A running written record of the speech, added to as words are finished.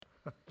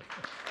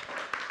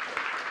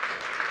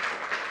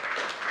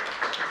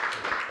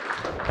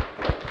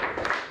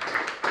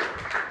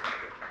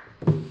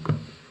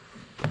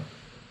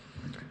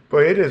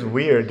Boy, it is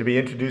weird to be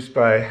introduced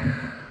by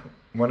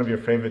one of your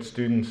favorite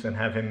students and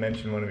have him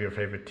mention one of your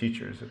favorite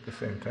teachers at the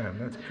same time.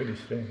 That's pretty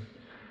strange.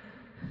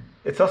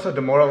 It's also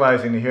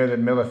demoralizing to hear that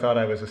Milla thought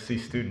I was a C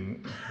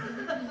student.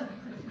 I don't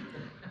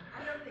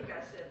think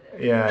I said that.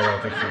 Yeah, I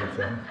don't think she did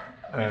say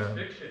It's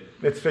fiction.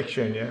 It's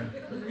fiction,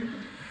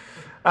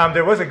 yeah.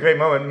 There was a great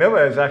moment.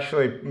 Milla is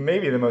actually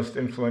maybe the most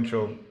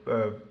influential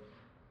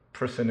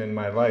person in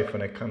my life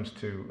when it comes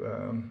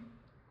to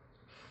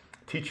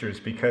teachers,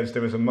 because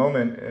there was a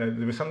moment,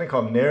 there was something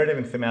called narrative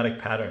and thematic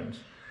patterns,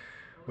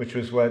 which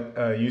was what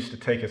I used to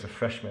take as a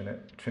freshman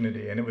at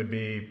Trinity, and it would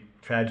be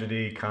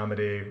tragedy,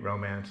 comedy,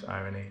 romance,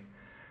 irony.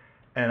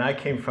 And I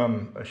came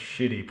from a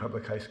shitty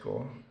public high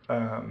school,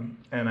 and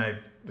I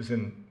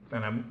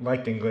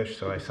liked English,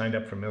 so I signed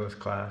up for Milla's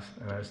class,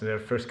 and I was there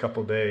the first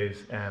couple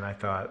days, and I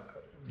thought,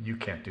 you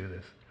can't do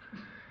this.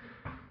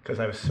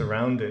 Because I was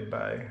surrounded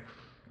by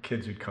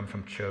kids who'd come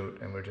from Choate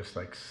and were just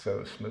like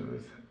so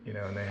smooth, you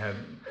know, and they had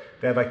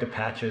like the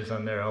patches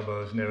on their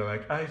elbows, and they were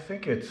like, I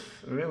think it's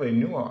really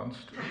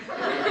nuanced.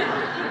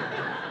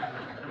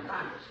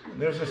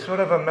 There's a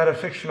sort of a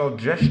metafictional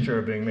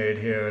gesture being made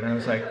here, and I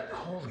was like,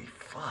 holy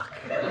fuck.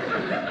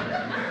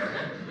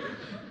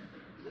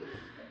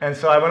 And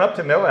so I went up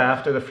to Milla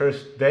after the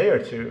first day or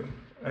two,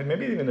 and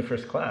maybe even the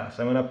first class.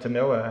 I went up to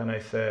Milla and I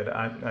said,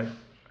 I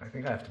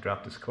think I have to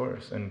drop this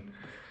course. And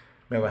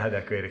Milla had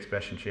that great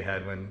expression she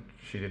had when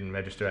she didn't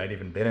register I'd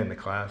even been in the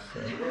class.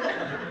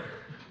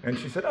 And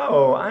she said,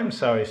 oh, I'm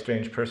sorry,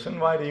 strange person.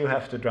 Why do you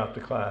have to drop the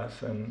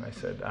class? And I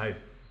said, I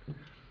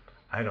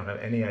don't have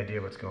any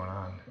idea what's going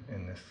on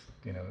in this,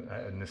 you know,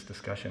 in this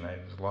discussion. I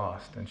was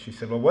lost. And she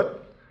said, well,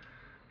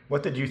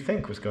 what did you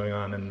think was going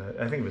on in the,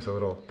 I think it was a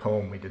little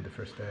poem we did the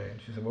first day. And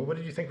she said, well, what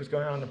did you think was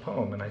going on in the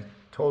poem? And I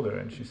told her,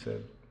 and she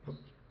said, well,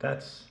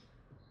 that's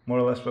more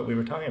or less what we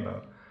were talking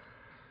about.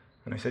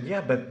 And I said,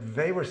 yeah, but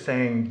they were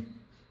saying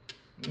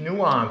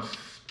nuance,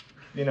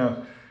 you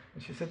know.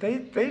 And she said,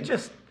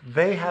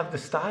 they have the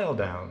style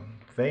down.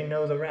 They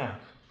know the rap.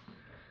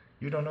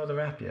 You don't know the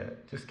rap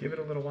yet. Just give it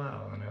a little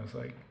while. And I was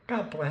like,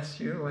 God bless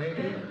you,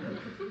 lady.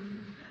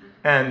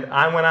 And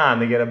I went on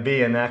to get a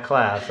B in that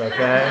class,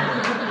 okay?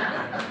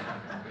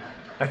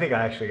 I think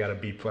I actually got a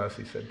B+,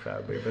 he said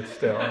proudly, but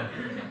still.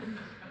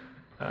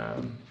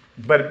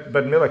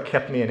 But Milla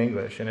kept me in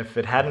English, and if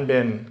it hadn't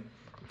been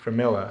for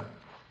Milla,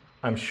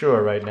 I'm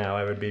sure right now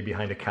I would be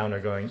behind a counter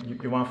going,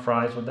 you want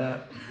fries with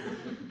that?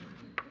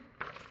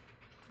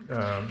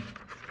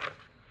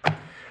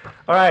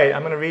 All right,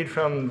 I'm going to read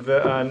from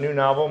the new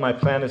novel. My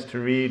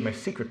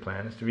secret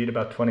plan is to read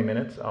about 20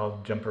 minutes.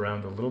 I'll jump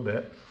around a little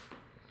bit.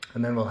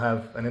 And then we'll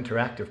have an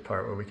interactive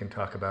part where we can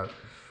talk about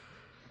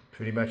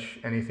pretty much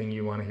anything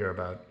you want to hear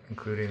about,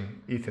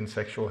 including Ethan's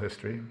sexual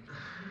history,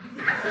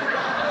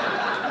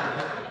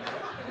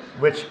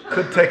 which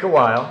could take a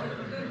while.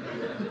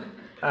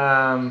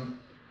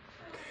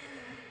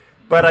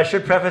 But I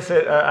should preface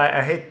it,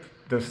 I hate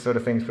those sort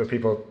of things where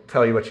people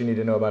tell you what you need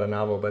to know about a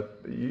novel, but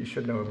you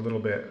should know a little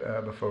bit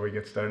before we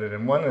get started.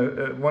 And one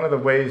of the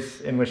ways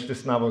in which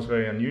this novel is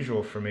very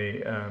unusual for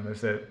me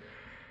is that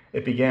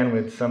it began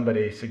with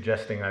somebody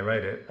suggesting I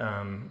write it.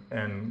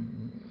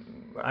 And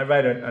I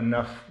write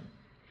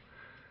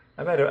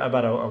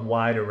about a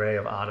wide array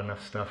of odd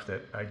enough stuff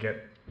that I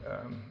get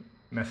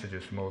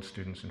messages from old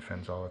students and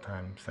friends all the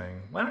time saying,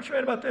 why don't you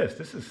write about this?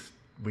 This is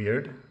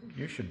weird.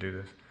 You should do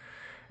this.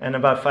 And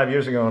about 5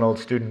 years ago, an old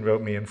student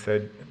wrote me and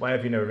said, why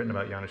have you never written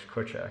about Janusz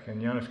Korczak? And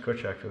Janusz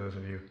Korczak, for those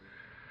of you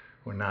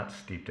who are not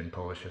steeped in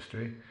Polish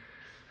history,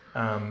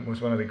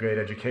 was one of the great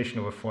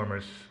educational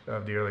reformers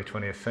of the early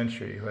 20th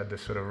century who had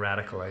this sort of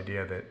radical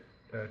idea that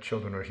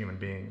children were human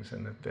beings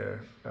and that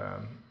their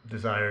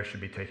desires should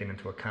be taken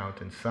into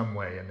account in some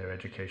way in their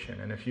education.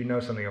 And if you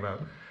know something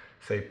about,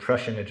 say,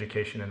 Prussian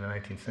education in the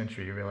 19th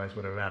century, you realize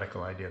what a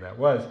radical idea that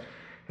was.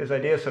 His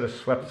idea sort of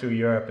swept through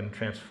Europe and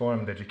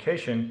transformed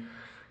education.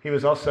 He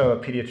was also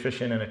a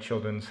pediatrician and a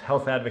children's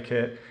health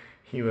advocate.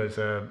 He was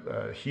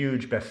a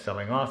huge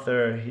best-selling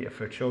author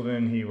for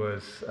children. He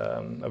was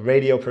a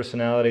radio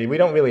personality. We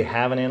don't really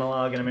have an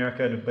analog in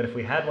America, but if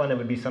we had one, it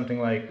would be something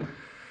like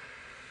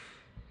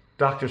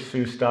Dr.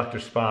 Seuss, Dr.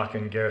 Spock,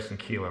 and Garrison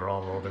Keillor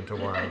all rolled into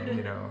one.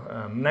 You know,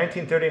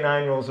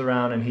 1939 rolls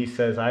around, and he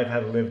says,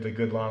 "I've lived a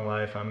good long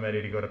life. I'm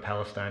ready to go to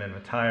Palestine and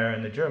retire."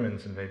 And the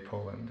Germans invade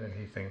Poland, and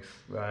he thinks,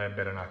 "I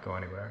better not go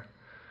anywhere."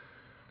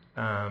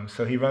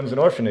 So he runs an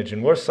orphanage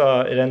in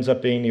Warsaw. It ends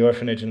up being the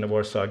orphanage in the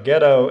Warsaw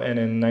Ghetto, and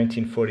in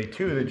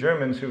 1942, the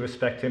Germans, who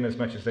respect him as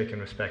much as they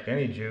can respect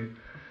any Jew,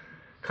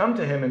 come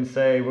to him and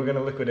say, we're going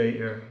to liquidate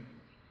your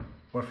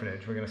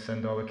orphanage. We're going to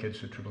send all the kids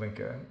to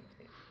Treblinka.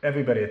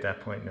 Everybody at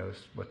that point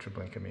knows what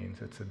Treblinka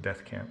means. It's a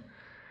death camp.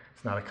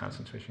 It's not a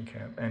concentration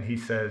camp. And he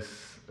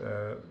says,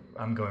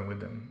 I'm going with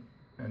them.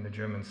 And the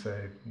Germans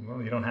say,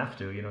 well, you don't have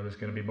to. You know, there's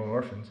going to be more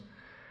orphans.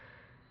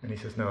 And he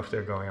says, no, if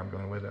they're going, I'm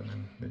going with them.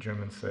 And the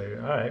Germans say,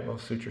 all right, well,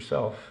 suit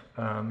yourself.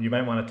 You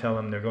might want to tell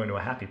them they're going to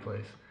a happy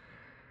place.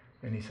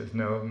 And he says,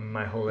 no,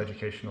 my whole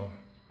educational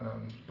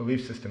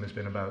belief system has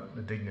been about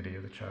the dignity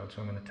of the child, so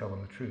I'm going to tell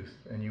them the truth.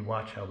 And you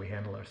watch how we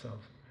handle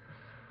ourselves.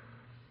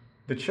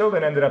 the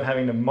children ended up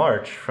having to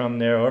march from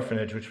their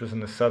orphanage, which was in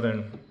the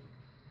southern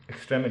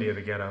extremity of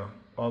the ghetto,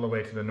 all the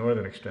way to the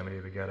northern extremity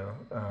of the ghetto,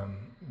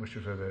 which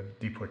was where the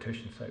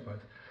deportation site was.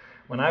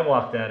 When I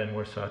walked that in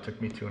Warsaw, it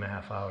took me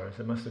 2.5 hours.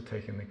 It must have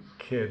taken the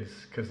kids,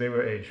 because they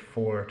were age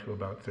 4 to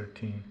about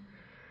 13,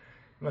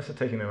 it must have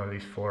taken them at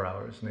least 4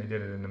 hours, and they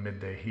did it in the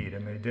midday heat,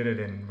 and they did it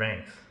in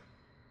ranks.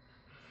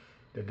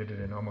 They did it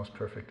in almost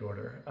perfect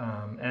order.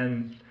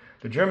 And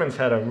the Germans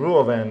had a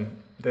rule then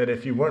that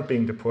if you weren't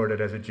being deported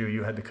as a Jew,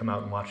 you had to come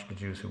out and watch the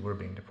Jews who were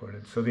being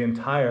deported. So the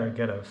entire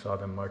ghetto saw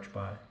them march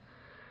by.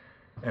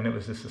 And it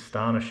was this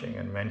astonishing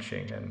and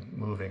wrenching and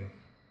moving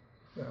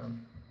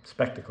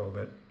spectacle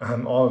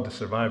that all of the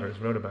survivors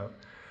wrote about.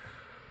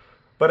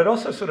 But it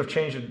also sort of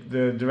changed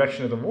the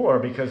direction of the war,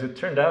 because it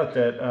turned out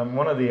that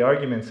one of the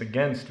arguments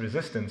against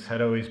resistance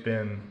had always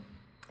been,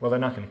 well, they're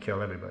not going to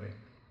kill everybody.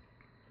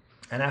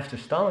 And after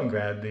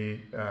Stalingrad, the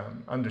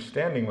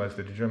understanding was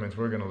that the Germans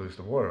were going to lose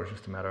the war. It was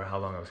just a matter of how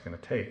long it was going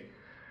to take.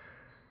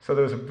 So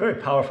there was a very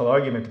powerful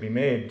argument to be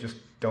made, just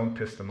don't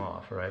piss them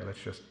off, all right? Let's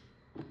just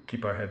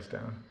keep our heads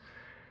down.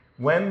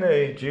 When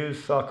the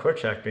Jews saw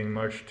Korczak being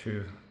marched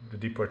to the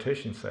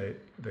deportation site,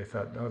 they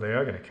thought, oh, they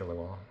are going to kill them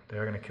all. They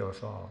are going to kill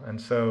us all. And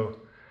so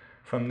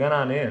from then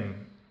on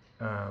in,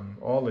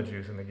 all the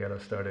Jews in the ghetto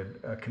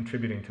started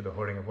contributing to the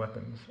hoarding of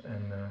weapons,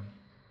 and the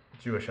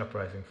Jewish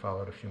uprising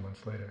followed a few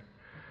months later.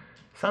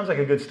 Sounds like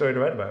a good story to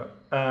write about.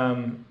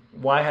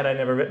 Why had I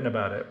never written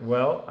about it?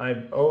 Well,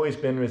 I've always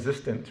been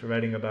resistant to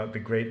writing about the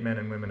great men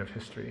and women of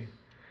history.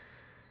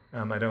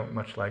 I don't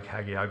much like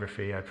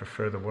hagiography. I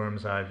prefer the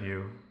worm's eye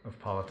view of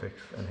politics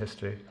and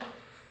history.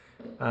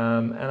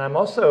 And I'm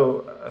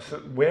also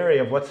wary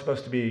of what's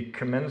supposed to be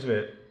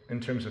commensurate in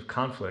terms of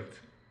conflict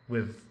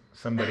with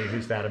somebody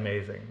who's that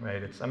amazing,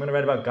 right? I'm going to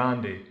write about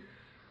Gandhi,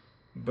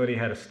 but he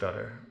had a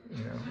stutter,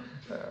 you know.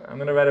 I'm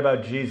going to write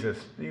about Jesus.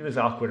 He was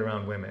awkward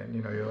around women,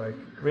 you know. You're like,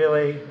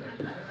 really?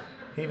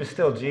 He was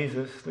still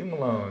Jesus. Leave him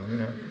alone, you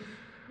know.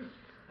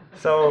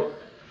 So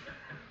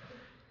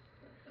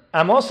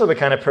I'm also the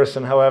kind of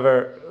person,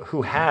 however,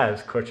 who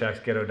has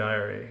Korczak's Ghetto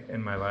Diary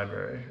in my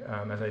library.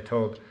 As I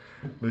told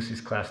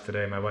Lucy's class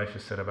today, my wife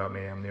has said about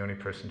me, I'm the only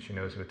person she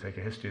knows who would take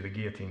a history of the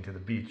guillotine to the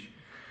beach.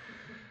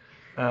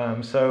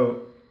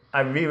 So I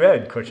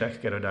reread Korczak's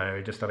Ghetto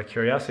Diary just out of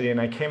curiosity, and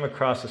I came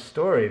across a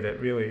story that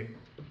really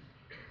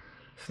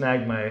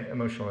snagged my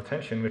emotional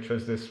attention, which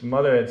was this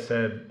mother had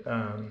said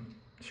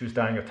she was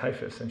dying of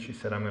typhus, and she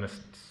said, I'm going to,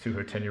 to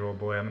her 10-year-old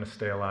boy, I'm going to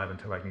stay alive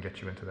until I can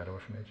get you into that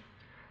orphanage.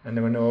 And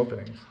there were no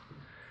openings.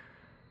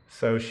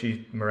 So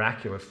she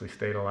miraculously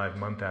stayed alive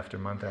month after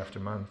month after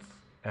month.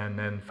 And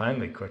then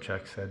finally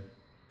Korczak said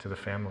to the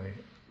family,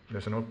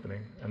 there's an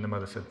opening. And the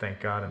mother said,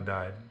 thank God, and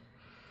died.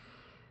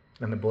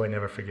 And the boy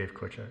never forgave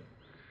Korczak.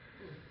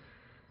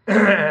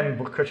 And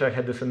Korczak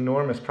had this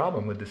enormous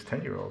problem with this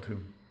 10-year-old who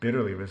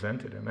bitterly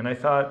resented him. And I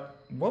thought,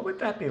 what would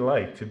that be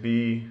like to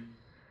be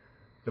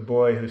the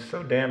boy who's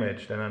so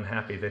damaged and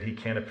unhappy that he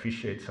can't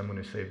appreciate someone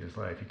who saved his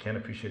life? He can't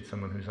appreciate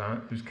someone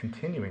who's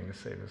continuing to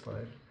save his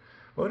life.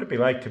 What would it be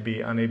like to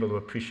be unable to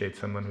appreciate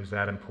someone who's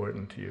that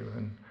important to you?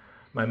 And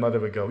my mother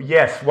would go,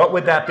 yes, what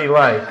would that be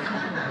like?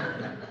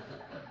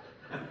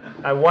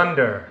 I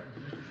wonder.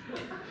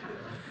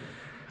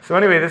 So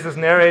anyway, this is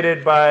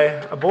narrated by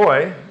a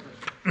boy.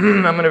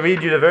 I'm going to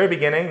read you the very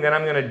beginning, then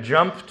I'm going to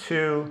jump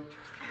to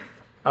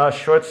a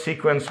short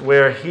sequence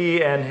where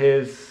he and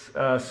his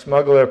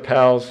smuggler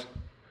pals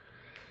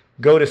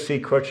go to see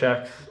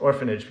Korczak's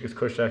orphanage, because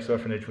Korczak's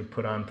orphanage would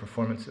put on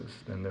performances,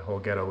 and the whole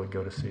ghetto would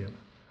go to see it.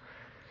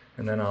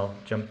 And then I'll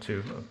jump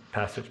to a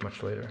passage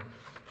much later.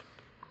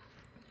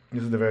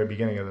 This is the very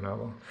beginning of the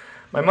novel.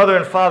 My mother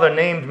and father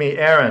named me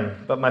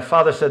Aaron, but my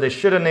father said they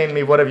should have named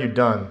me What Have You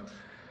Done?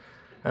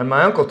 And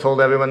my uncle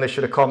told everyone they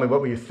should have called me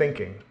What Were You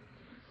Thinking?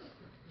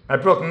 I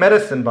broke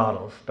medicine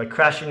bottles by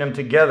crashing them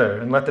together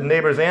and let the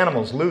neighbors'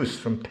 animals loose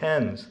from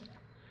pens.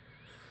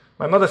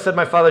 My mother said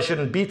my father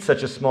shouldn't beat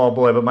such a small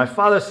boy, but my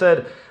father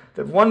said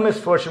that one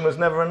misfortune was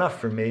never enough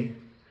for me.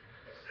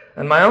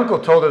 And my uncle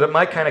told her that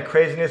my kind of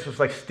craziness was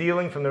like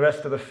stealing from the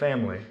rest of the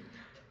family.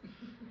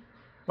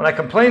 When I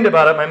complained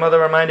about it, my mother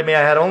reminded me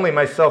I had only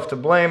myself to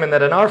blame, and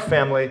that in our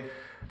family,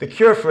 the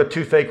cure for a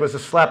toothache was to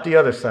slap the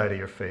other side of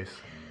your face.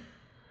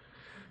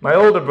 My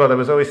older brother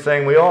was always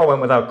saying we all went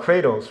without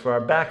cradles for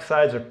our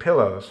backsides or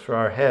pillows for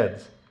our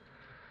heads.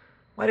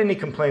 Why didn't he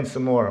complain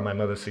some more, my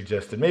mother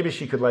suggested. Maybe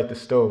she could light the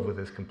stove with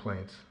his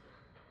complaints.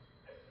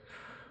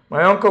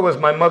 My uncle was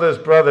my mother's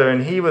brother,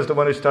 and he was the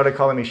one who started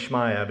calling me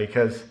Shmaya,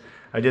 because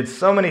I did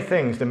so many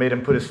things that made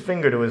him put his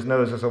finger to his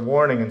nose as a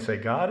warning and say,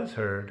 God has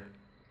heard.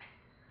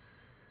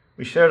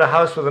 We shared a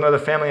house with another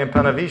family in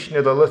Panavish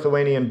near the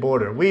Lithuanian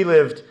border. We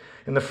lived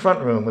in the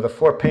front room with a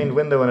 4-paned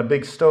window and a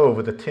big stove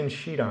with a tin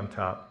sheet on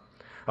top.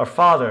 Our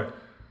father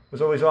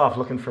was always off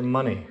looking for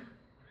money.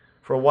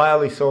 For a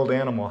while he sold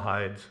animal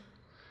hides.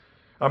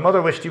 Our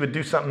mother wished he would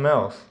do something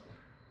else,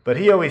 but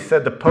he always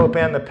said the Pope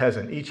and the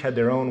peasant each had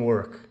their own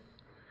work.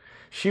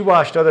 She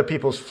washed other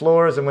people's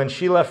floors, and when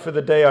she left for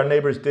the day, our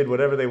neighbors did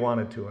whatever they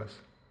wanted to us.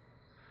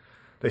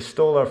 They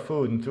stole our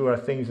food and threw our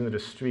things into the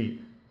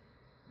street.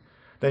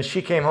 Then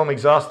she came home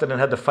exhausted and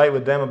had to fight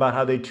with them about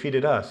how they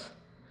treated us,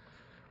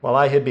 while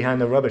I hid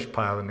behind the rubbish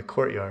pile in the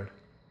courtyard.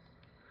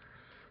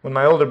 When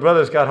my older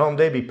brothers got home,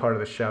 they'd be part of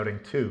the shouting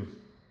too.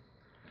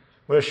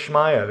 "Where's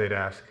Shmaya?" they'd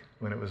ask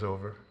when it was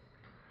over.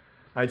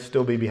 I'd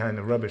still be behind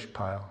the rubbish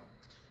pile.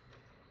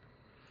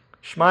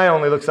 "Shmaya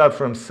only looks out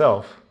for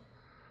himself,"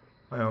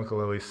 my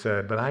uncle always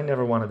said, but I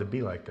never wanted to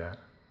be like that.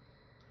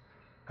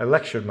 I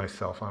lectured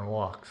myself on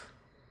walks.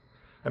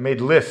 I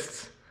made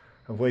lists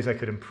of ways I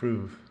could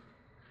improve.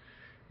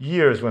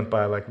 Years went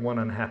by like one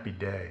unhappy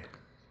day.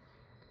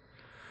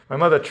 My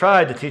mother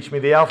tried to teach me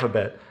the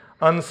alphabet,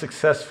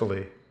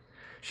 unsuccessfully.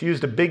 She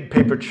used a big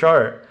paper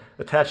chart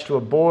attached to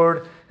a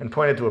board and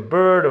pointed to a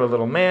bird or a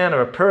little man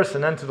or a purse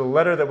and then to the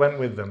letter that went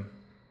with them.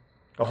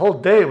 A whole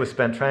day was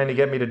spent trying to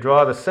get me to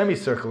draw the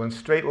semicircle and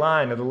straight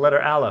line of the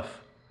letter Aleph.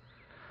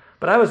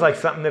 But I was like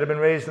something that had been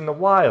raised in the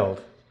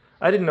wild.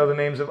 I didn't know the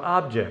names of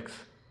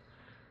objects.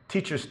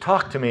 Teachers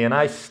talked to me and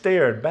I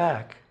stared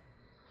back.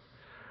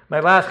 My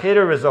last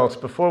Cheder results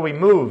before we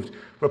moved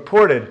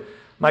reported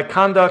my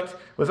conduct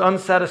was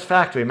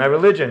unsatisfactory, my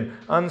religion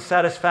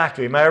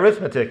unsatisfactory, my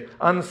arithmetic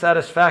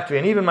unsatisfactory,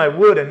 and even my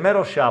wood and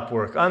metal shop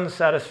work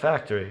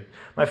unsatisfactory.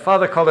 My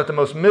father called it the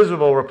most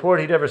miserable report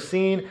he'd ever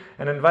seen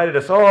and invited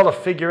us all to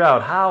figure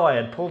out how I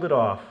had pulled it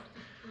off.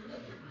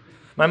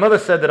 My mother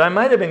said that I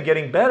might have been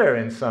getting better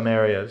in some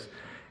areas,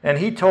 and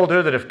he told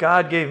her that if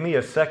God gave me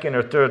a second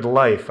or third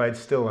life, I'd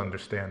still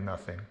understand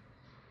nothing.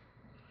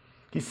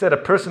 He said a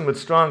person with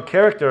strong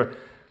character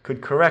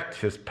could correct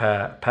his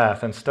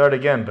path and start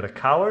again, but a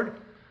coward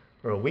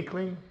or a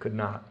weakling could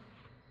not.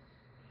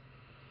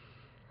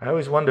 I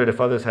always wondered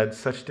if others had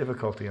such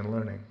difficulty in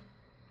learning.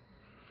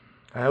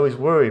 I always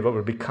worried what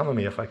would become of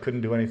me if I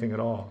couldn't do anything at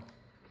all.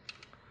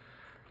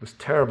 It was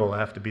terrible to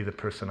have to be the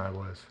person I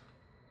was.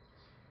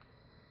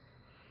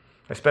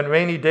 I spent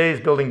rainy days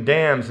building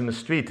dams in the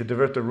street to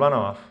divert the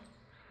runoff.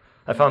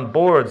 I found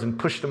boards and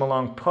pushed them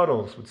along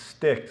puddles with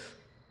sticks.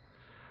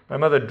 My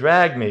mother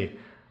dragged me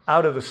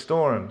out of the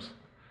storms,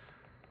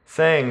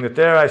 saying that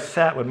there I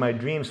sat with my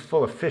dreams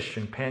full of fish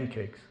and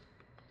pancakes.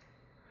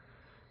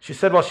 She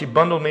said while she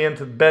bundled me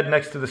into the bed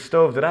next to the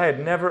stove that I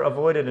had never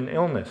avoided an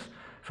illness,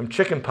 from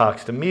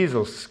chickenpox to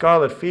measles,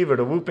 scarlet fever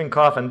to whooping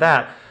cough, and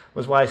that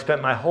was why I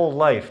spent my whole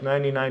life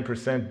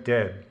 99%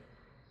 dead.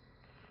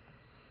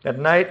 At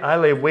night, I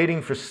lay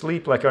waiting for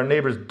sleep like our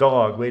neighbor's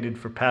dog waited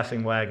for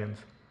passing wagons.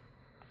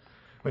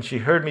 When she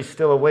heard me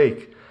still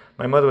awake,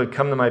 my mother would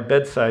come to my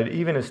bedside,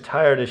 even as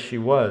tired as she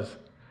was,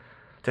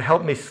 to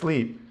help me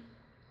sleep.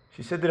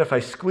 She said that if I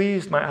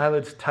squeezed my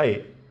eyelids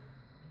tight,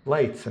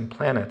 lights and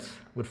planets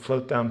would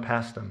float down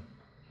past them,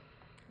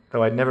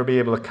 though I'd never be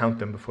able to count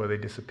them before they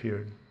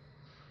disappeared.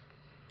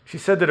 She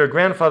said that her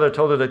grandfather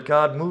told her that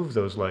God moved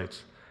those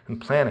lights and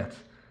planets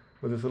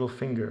with his little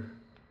finger.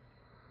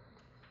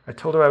 I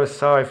told her I was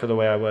sorry for the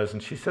way I was,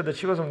 and she said that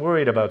she wasn't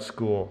worried about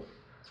school,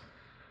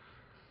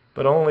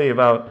 but only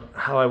about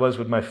how I was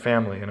with my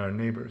family and our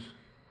neighbors.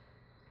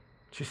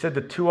 She said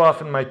that too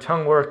often my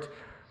tongue worked,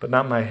 but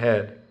not my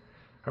head,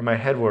 or my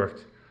head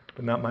worked,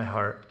 but not my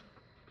heart.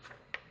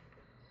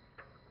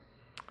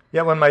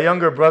 Yet when my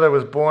younger brother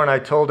was born, I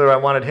told her I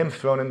wanted him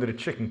thrown into the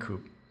chicken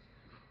coop.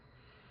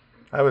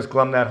 I was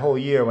glum that whole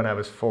year when I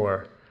was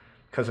 4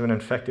 because of an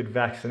infected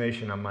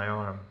vaccination on my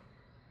arm.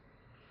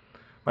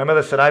 My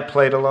mother said I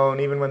played alone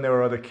even when there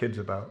were other kids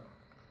about.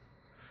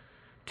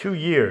 2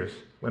 years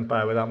went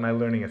by without my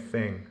learning a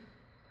thing.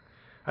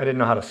 I didn't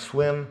know how to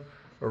swim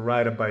or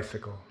ride a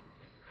bicycle.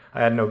 I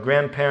had no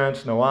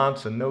grandparents, no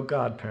aunts, and no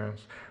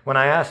godparents. When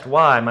I asked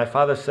why, my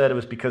father said it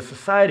was because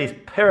society's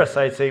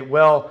parasites ate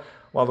well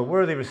while the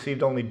worthy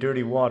received only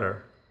dirty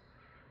water.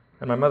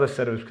 And my mother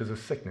said it was because of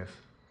sickness.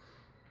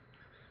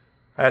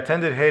 I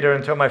attended Cheder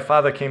until my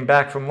father came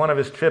back from one of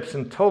his trips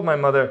and told my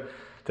mother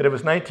that it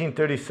was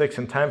 1936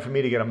 and time for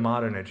me to get a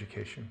modern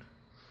education.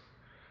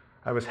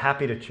 I was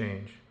happy to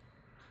change,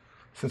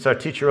 since our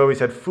teacher always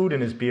had food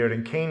in his beard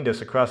and caned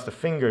us across the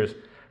fingers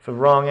for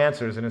wrong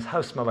answers, and his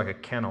house smelled like a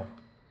kennel.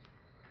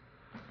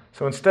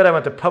 So instead I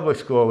went to public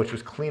school, which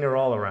was cleaner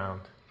all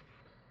around.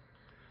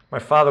 My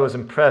father was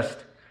impressed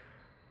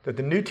that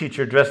the new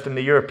teacher dressed in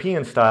the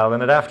European style,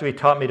 and that after he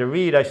taught me to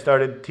read, I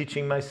started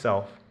teaching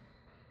myself.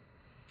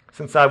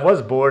 Since I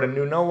was bored and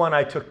knew no one,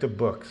 I took to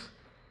books.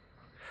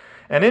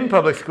 And in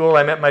public school,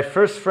 I met my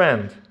first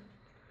friend.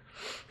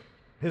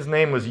 His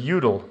name was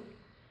Udall.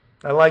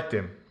 I liked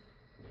him.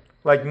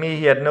 Like me,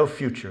 he had no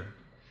future.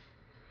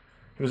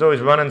 He was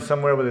always running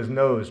somewhere with his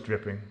nose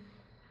dripping.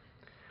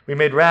 We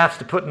made rafts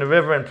to put in the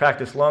river and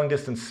practiced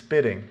long-distance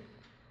spitting.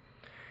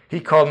 He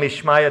called me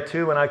Shmaya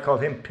too, and I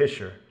called him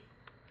Pisher.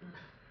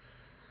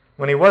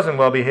 When he wasn't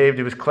well-behaved,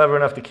 he was clever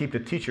enough to keep the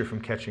teacher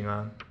from catching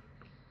on.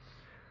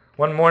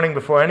 One morning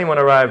before anyone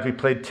arrived, we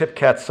played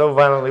tip-cat so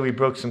violently we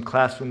broke some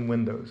classroom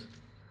windows.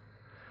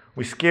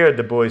 We scared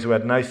the boys who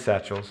had nice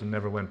satchels and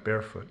never went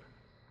barefoot.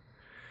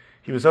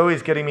 He was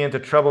always getting me into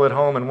trouble at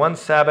home, and one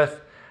Sabbath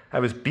I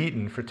was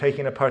beaten for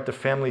taking apart the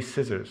family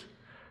scissors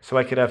so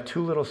I could have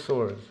 2 little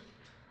swords,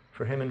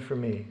 for him and for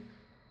me.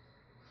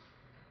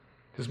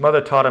 His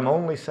mother taught him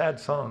only sad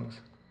songs.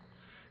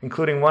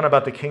 including one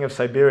about the king of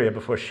Siberia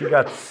before she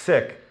got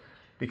sick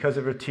because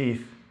of her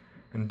teeth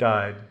and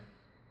died.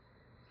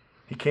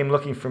 He came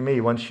looking for me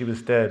once she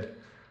was dead,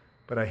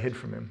 but I hid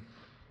from him.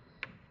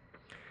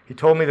 He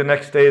told me the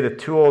next day that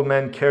 2 old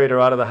men carried her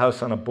out of the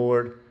house on a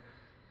board,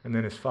 and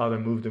then his father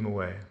moved him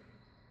away.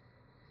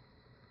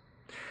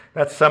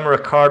 That summer, a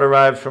card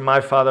arrived from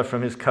my father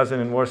from his cousin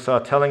in Warsaw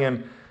telling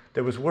him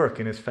there was work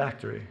in his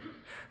factory.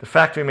 The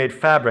factory made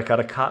fabric out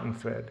of cotton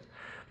thread.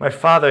 My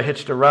father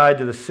hitched a ride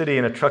to the city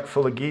in a truck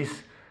full of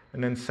geese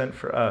and then sent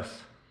for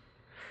us.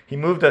 He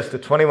moved us to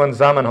 21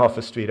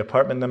 Zamenhofer Street,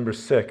 apartment number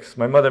 6.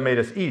 My mother made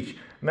us each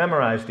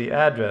memorize the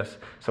address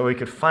so we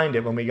could find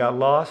it when we got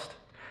lost.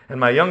 And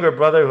my younger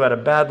brother, who had a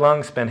bad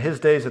lung, spent his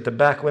days at the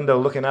back window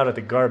looking out at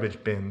the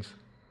garbage bins.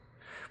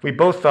 We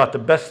both thought the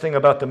best thing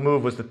about the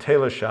move was the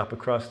tailor shop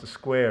across the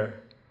square.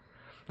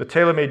 The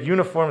tailor made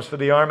uniforms for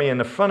the army. In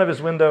the front of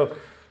his window,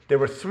 there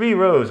were 3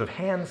 rows of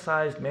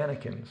hand-sized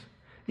mannequins,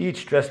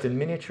 each dressed in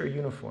miniature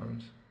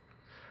uniforms.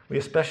 We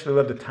especially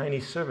loved the tiny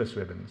service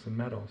ribbons and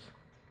medals.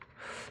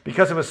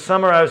 Because it was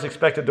summer, I was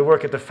expected to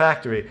work at the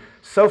factory.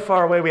 So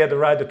far away, we had to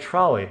ride the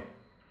trolley.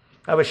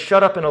 I was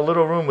shut up in a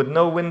little room with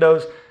no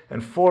windows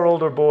and 4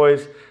 older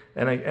boys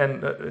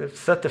and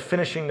set to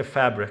finishing the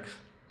fabrics.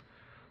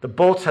 The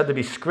bolts had to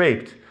be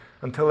scraped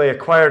until they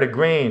acquired a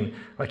grain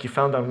like you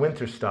found on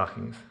winter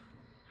stockings.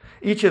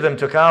 Each of them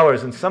took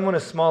hours, and someone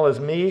as small as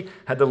me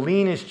had to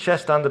lean his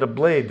chest onto the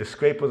blade to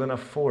scrape with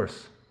enough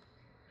force.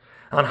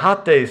 On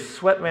hot days,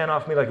 sweat ran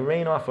off me like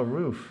rain off a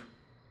roof.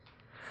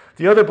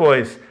 The other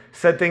boys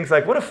said things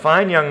like, "What a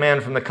fine young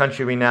man from the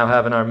country we now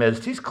have in our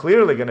midst. He's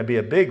clearly going to be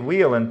a big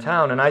wheel in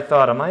town." And I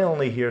thought, am I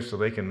only here so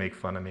they can make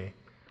fun of me?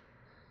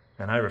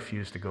 And I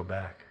refused to go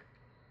back.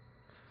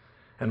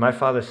 And my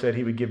father said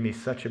he would give me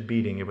such a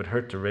beating it would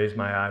hurt to raise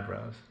my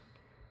eyebrows.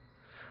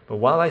 But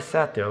while I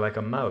sat there like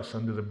a mouse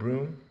under the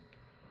broom,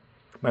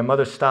 my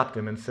mother stopped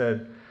him and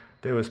said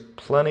there was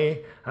plenty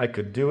I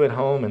could do at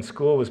home, and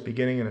school was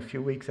beginning in a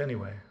few weeks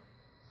anyway.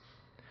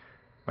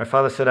 My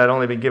father said I'd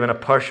only been given a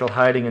partial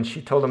hiding, and she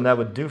told him that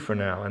would do for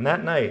now. And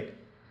that night,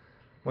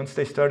 once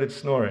they started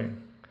snoring,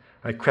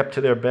 I crept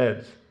to their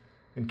beds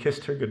and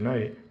kissed her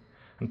goodnight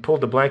and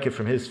pulled the blanket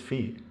from his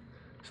feet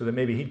so that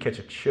maybe he'd catch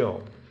a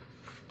chill.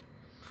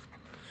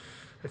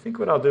 I think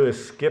what I'll do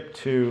is skip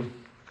to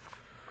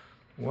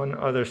one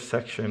other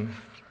section,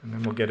 and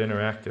then we'll get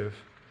interactive.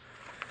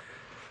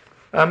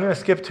 I'm going to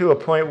skip to a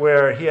point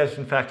where he has,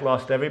 in fact,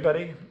 lost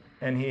everybody,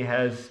 and he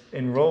has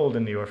enrolled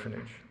in the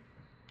orphanage.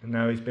 And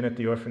now he's been at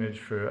the orphanage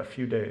for a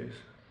few days.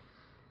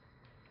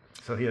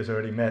 So he has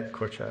already met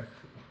Korczak.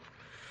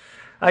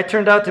 I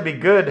turned out to be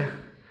good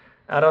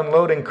at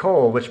unloading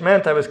coal, which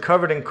meant I was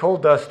covered in coal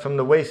dust from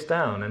the waist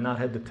down and not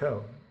head to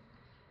toe.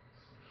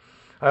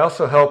 I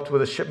also helped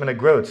with a shipment of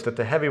groats that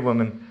the heavy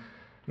woman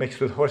mixed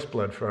with horse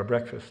blood for our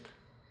breakfast.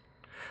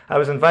 I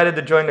was invited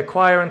to join the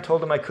choir and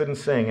told them I couldn't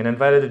sing, and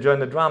invited to join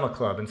the drama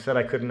club and said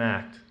I couldn't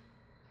act.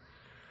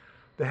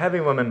 The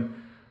heavy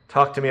woman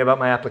talked to me about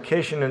my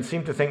application and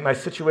seemed to think my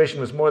situation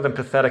was more than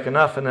pathetic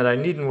enough and that I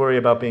needn't worry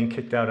about being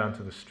kicked out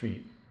onto the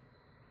street.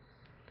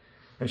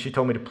 And she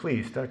told me to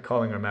please start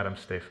calling her Madame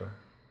Stefa.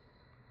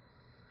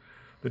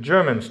 The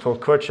Germans told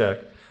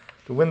Korczak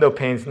the window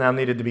panes now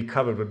needed to be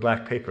covered with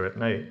black paper at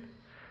night.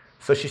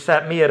 So she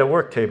sat me at a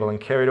work table and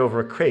carried over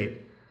a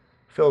crate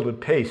filled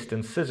with paste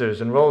and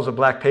scissors and rolls of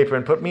black paper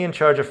and put me in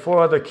charge of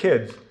 4 other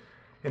kids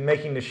in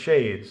making the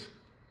shades.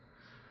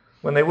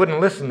 When they wouldn't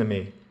listen to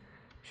me,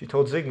 she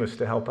told Zygmunt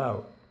to help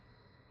out.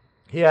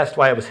 He asked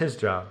why it was his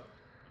job,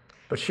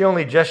 but she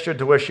only gestured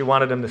to where she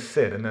wanted him to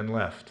sit and then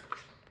left.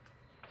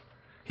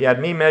 He had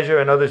me measure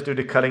and others do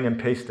the cutting and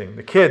pasting.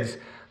 The kids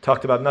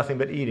talked about nothing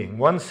but eating.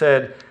 One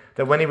said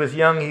that when he was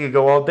young he could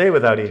go all day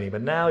without eating,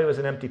 but now he was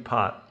an empty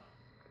pot.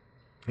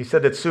 He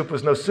said that soup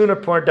was no sooner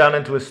poured down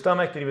into his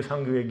stomach than he was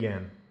hungry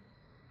again.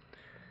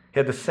 He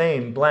had the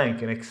same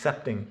blank and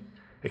accepting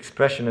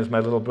expression as my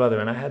little brother,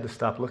 and I had to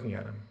stop looking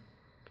at him.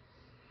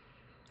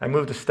 I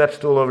moved the step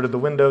stool over to the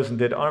windows and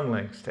did arm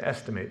lengths to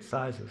estimate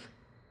sizes.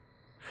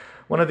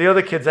 One of the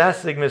other kids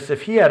asked Zygmunt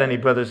if he had any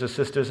brothers or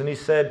sisters, and he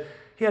said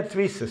he had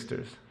 3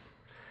 sisters.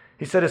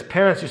 He said his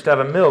parents used to have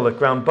a mill that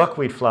ground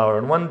buckwheat flour,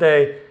 and one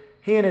day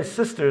he and his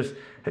sisters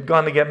had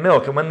gone to get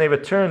milk, and when they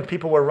returned,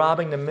 people were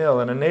robbing the mill,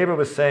 and a neighbor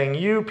was saying,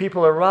 "You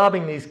people are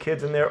robbing these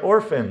kids and they're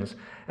orphans,"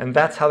 and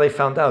that's how they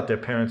found out their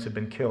parents had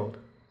been killed.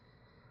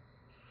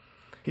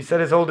 He said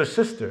his older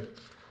sister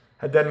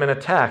had then been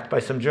attacked by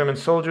some German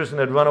soldiers and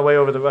had run away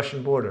over the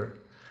Russian border,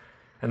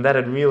 and that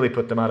had really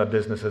put them out of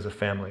business as a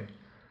family,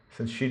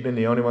 since she'd been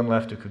the only one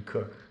left who could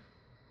cook.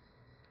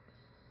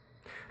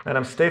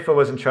 Madame Stefa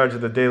was in charge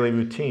of the daily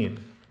routine.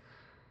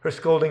 Her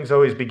scoldings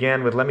always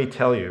began with, "Let me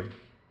tell you."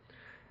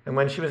 And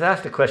when she was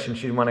asked a question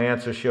she'd want to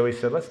answer, she always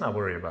said, "Let's not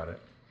worry about it."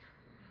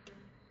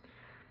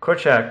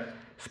 Korczak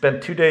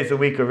spent 2 days a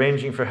week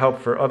arranging for help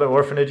for other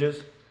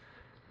orphanages,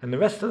 and the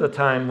rest of the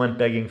time went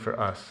begging for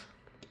us.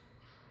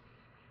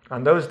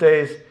 On those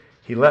days,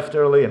 he left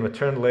early and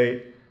returned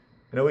late,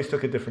 and always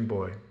took a different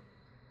boy.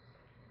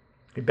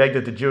 He begged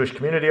at the Jewish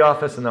community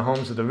office in the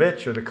homes of the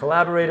rich or the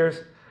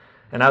collaborators,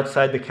 and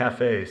outside the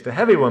cafes. The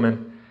heavy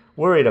woman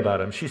worried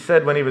about him. She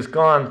said when he was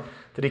gone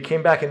that he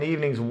came back in the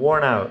evenings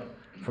worn out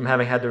from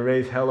having had to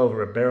raise hell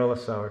over a barrel of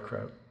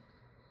sauerkraut.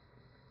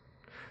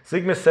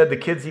 Zygmunt said the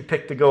kids he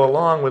picked to go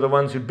along were the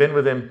ones who'd been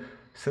with him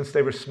since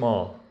they were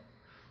small,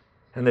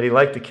 and that he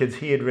liked the kids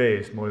he had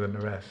raised more than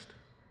the rest.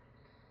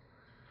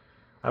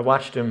 I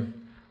watched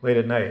him late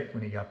at night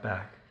when he got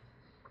back.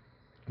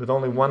 With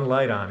only one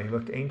light on, he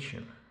looked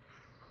ancient.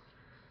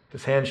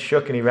 His hands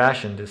shook and he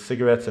rationed his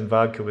cigarettes and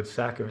vodka with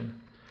saccharin,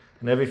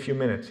 and every few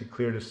minutes he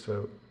cleared his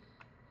throat.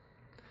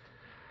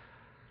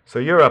 "So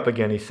you're up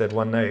again," he said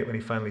one night when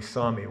he finally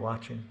saw me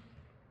watching.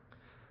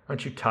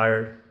 "Aren't you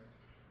tired?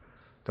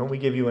 Don't we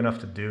give you enough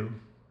to do?"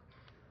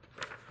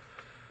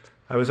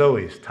 "I was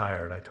always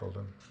tired," I told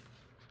him,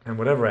 "and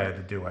whatever I had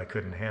to do I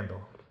couldn't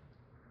handle."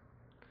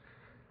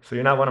 "So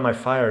you're not one of my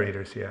fire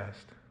eaters?" he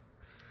asked.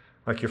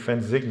 "Like your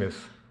friend Zygmunt,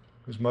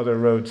 whose mother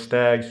rode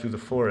stags through the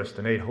forest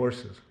and ate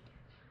horses?"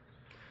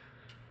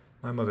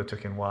 "My mother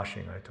took in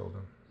washing," I told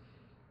him.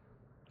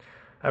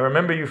 "I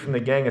remember you from the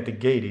gang at the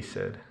gate," he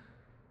said.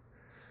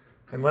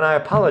 And when I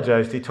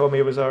apologized, he told me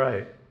it was all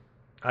right.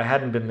 I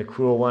hadn't been the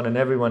cruel one, and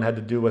everyone had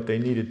to do what they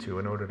needed to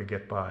in order to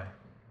get by.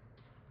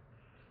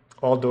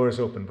 All doors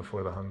open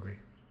before the hungry.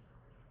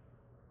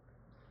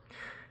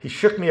 He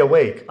shook me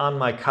awake on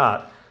my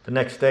cot the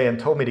next day and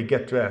told me to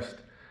get dressed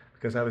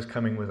because I was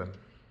coming with him.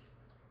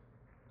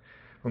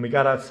 When we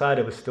got outside,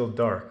 it was still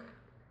dark.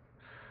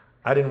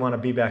 I didn't want to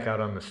be back out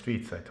on the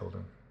streets, I told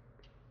him.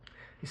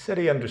 He said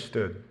he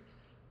understood.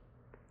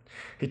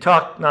 He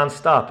talked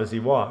nonstop as he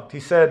walked. He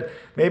said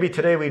maybe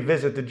today we'd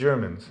visit the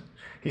Germans.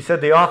 He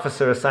said the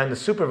officer assigned to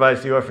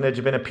supervise the orphanage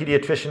had been a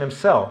pediatrician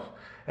himself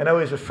and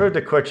always referred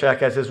to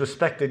Korczak as his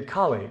respected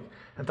colleague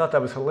and thought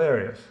that was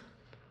hilarious.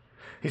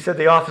 He said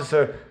the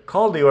officer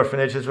called the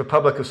orphanage his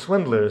Republic of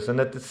Swindlers and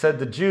that it said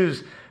the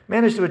Jews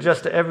managed to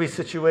adjust to every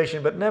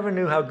situation but never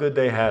knew how good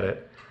they had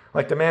it,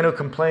 like the man who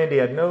complained he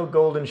had no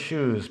golden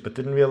shoes but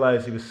didn't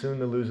realize he was soon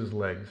to lose his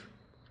legs.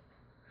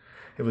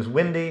 It was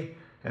windy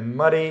and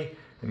muddy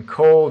and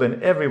cold,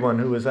 and everyone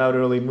who was out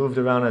early moved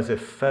around as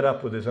if fed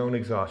up with his own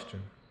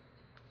exhaustion.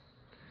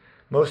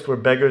 Most were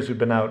beggars who'd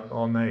been out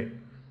all night.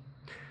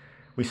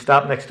 We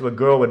stopped next to a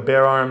girl with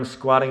bare arms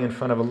squatting in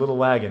front of a little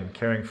wagon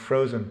carrying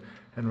frozen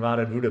and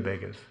rotted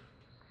rutabagas.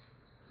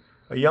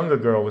 A younger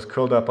girl was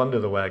curled up under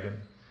the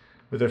wagon,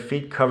 with her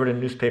feet covered in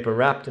newspaper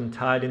wrapped and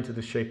tied into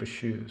the shape of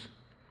shoes.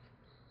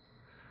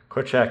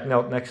 Korczak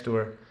knelt next to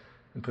her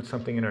and put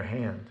something in her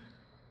hand.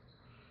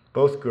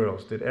 Both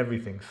girls did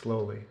everything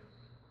slowly.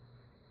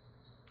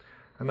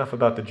 Enough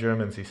about the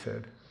Germans, he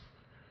said,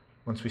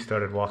 once we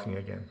started walking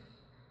again.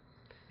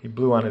 He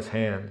blew on his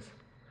hands.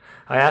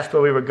 I asked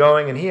where we were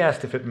going, and he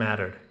asked if it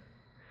mattered.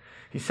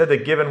 He said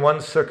that given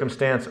one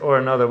circumstance or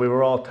another, we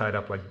were all tied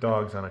up like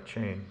dogs on a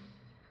chain.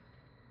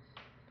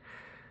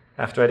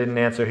 After I didn't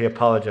answer, he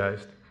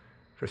apologized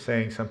for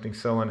saying something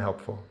so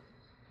unhelpful.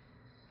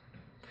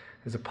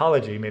 His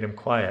apology made him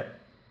quiet.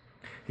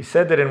 He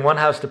said that in one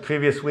house the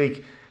previous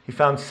week, he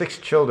found 6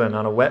 children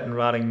on a wet and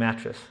rotting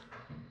mattress.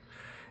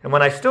 And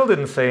when I still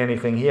didn't say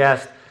anything, he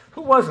asked,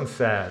 who wasn't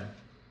sad?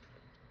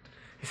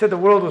 He said the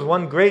world was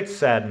one great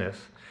sadness.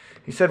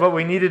 He said what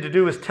we needed to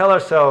do was tell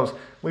ourselves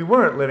we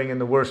weren't living in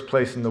the worst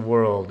place in the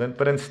world,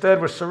 but instead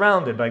were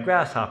surrounded by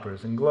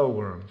grasshoppers and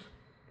glowworms.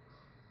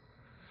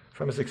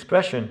 From his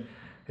expression,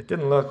 it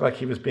didn't look like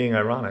he was being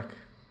ironic.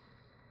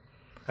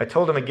 I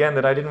told him again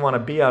that I didn't want to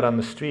be out on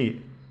the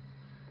street.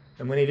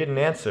 And when he didn't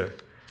answer,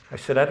 I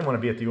said I didn't want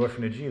to be at the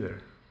orphanage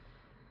either.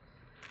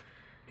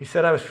 He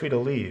said I was free to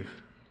leave.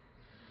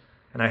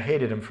 And I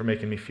hated him for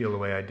making me feel the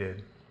way I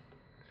did.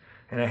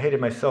 And I hated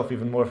myself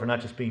even more for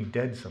not just being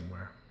dead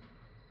somewhere.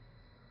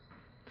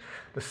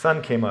 The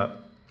sun came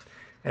up,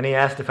 and he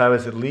asked if I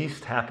was at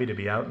least happy to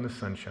be out in the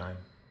sunshine.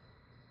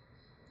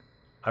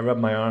 I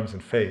rubbed my arms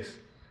and face,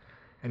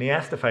 and he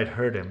asked if I'd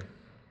heard him.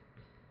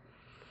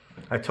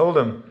 I told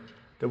him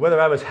that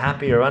whether I was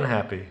happy or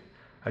unhappy,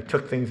 I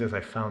took things as I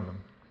found them.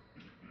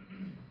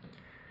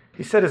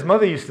 He said his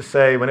mother used to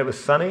say when it was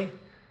sunny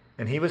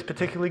and he was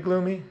particularly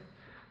gloomy,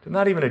 that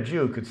not even a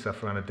Jew could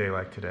suffer on a day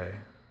like today.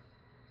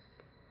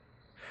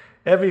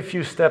 Every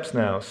few steps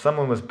now,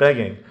 someone was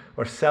begging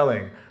or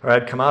selling or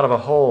had come out of a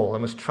hole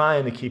and was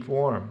trying to keep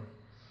warm.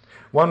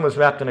 One was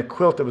wrapped in a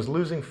quilt that was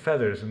losing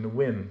feathers in the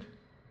wind.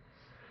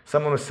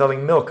 Someone was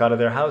selling milk out of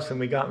their house, and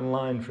we got in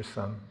line for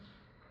some.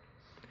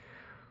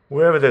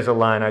 Wherever there's a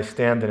line, I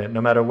stand in it,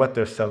 no matter what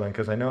they're selling,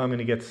 because I know I'm going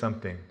to get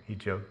something, he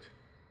joked.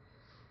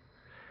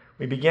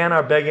 We began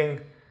our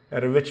begging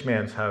at a rich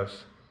man's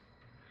house.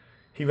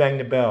 He rang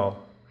the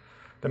bell.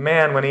 The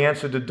man, when he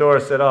answered the door,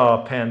 said,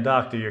 "Oh, Pan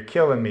Doctor, you're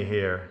killing me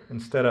here,"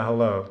 instead of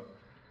hello.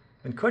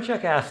 And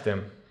Korczak asked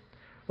him,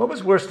 what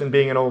was worse than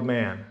being an old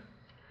man?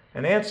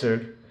 And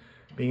answered,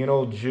 being an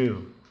old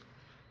Jew.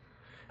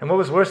 And what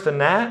was worse than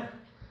that?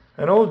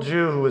 An old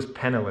Jew who was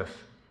penniless.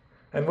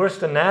 And worse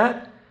than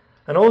that?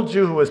 an old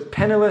Jew who was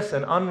penniless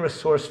and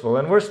unresourceful.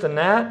 And worse than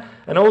that,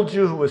 an old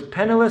Jew who was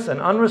penniless and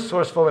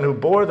unresourceful and who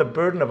bore the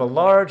burden of a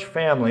large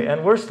family.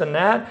 And worse than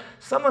that,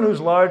 someone whose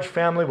large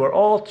family were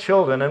all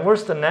children. And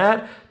worse than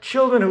that,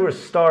 children who were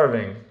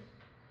starving.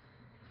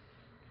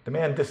 The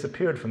man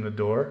disappeared from the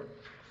door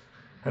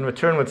and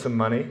returned with some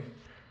money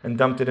and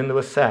dumped it into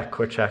a sack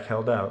Korchak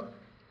held out.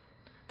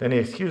 Then he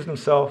excused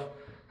himself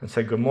and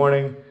said good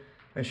morning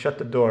and shut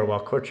the door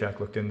while Korchak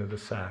looked into the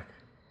sack.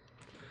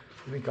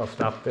 I think I'll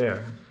stop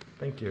there.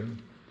 Thank you.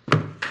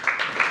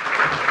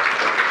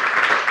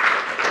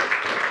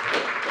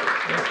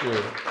 Thank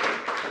you.